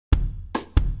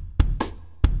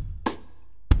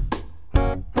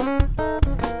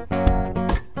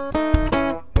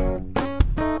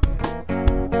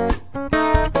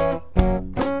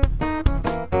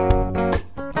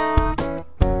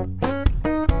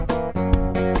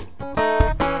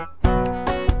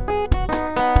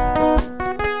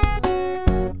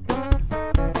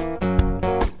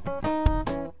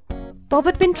Bob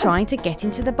had been trying to get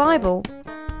into the Bible,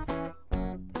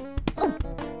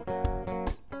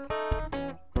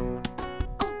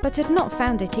 but had not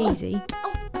found it easy.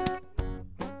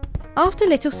 After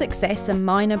little success and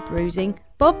minor bruising,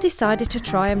 Bob decided to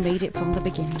try and read it from the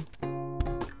beginning.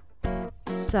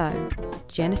 So,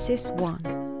 Genesis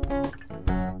 1.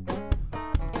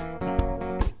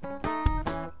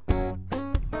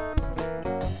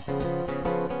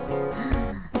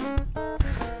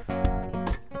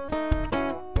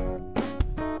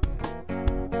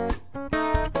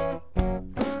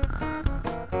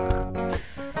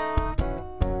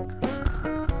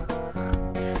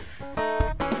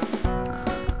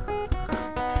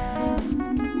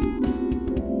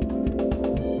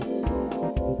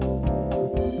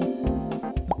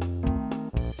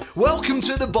 Welcome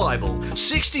to the Bible,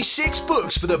 66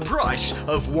 books for the price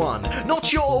of one.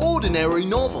 Not your ordinary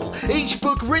novel, each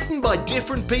book written by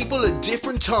different people at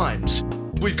different times.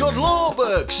 We've got law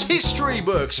books, history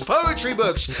books, poetry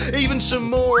books, even some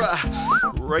more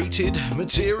rated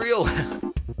material.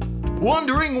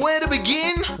 Wondering where to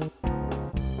begin?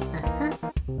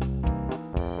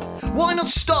 Why not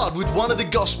start with one of the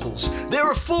Gospels? There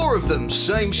are 4 of them,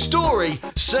 same story,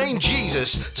 same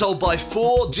Jesus, told by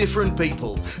 4 different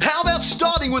people. How about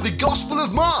starting with the Gospel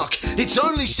of Mark? It's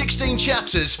only 16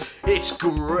 chapters. It's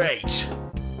great.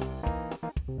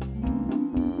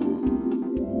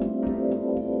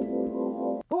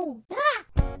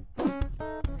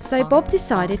 So Bob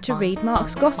decided to read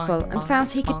Mark's Gospel and found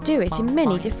he could do it in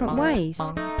many different ways.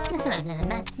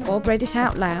 Bob read it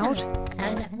out loud.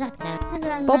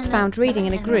 Bob found reading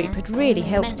in a group had really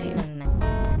helped him.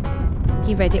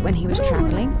 He read it when he was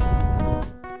travelling.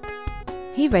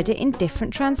 He read it in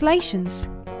different translations.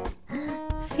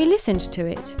 He listened to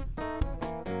it.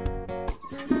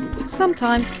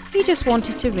 Sometimes he just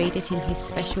wanted to read it in his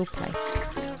special place.